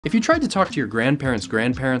If you tried to talk to your grandparents'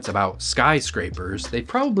 grandparents about skyscrapers, they'd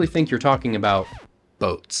probably think you're talking about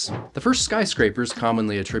boats. The first skyscrapers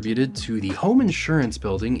commonly attributed to the home insurance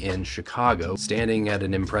building in Chicago, standing at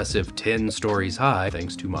an impressive 10 stories high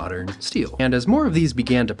thanks to modern steel. And as more of these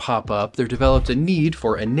began to pop up, there developed a need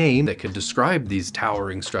for a name that could describe these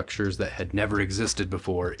towering structures that had never existed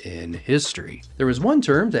before in history. There was one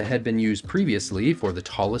term that had been used previously for the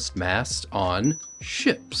tallest mast on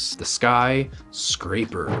ships, the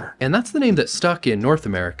skyscraper. And that's the name that stuck in North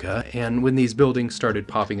America, and when these buildings started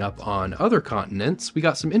popping up on other continents, we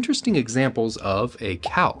got some interesting examples of a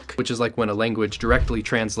calque, which is like when a language directly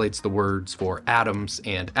translates the words for atoms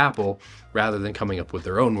and apple, rather than coming up with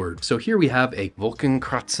their own word. So here we have a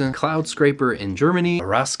Wolkenkratzen, cloud scraper in Germany, a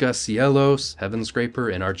rascacielos, heaven scraper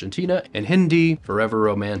in Argentina, and Hindi, forever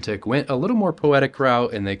romantic, went a little more poetic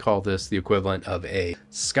route, and they call this the equivalent of a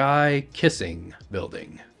sky kissing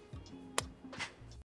building.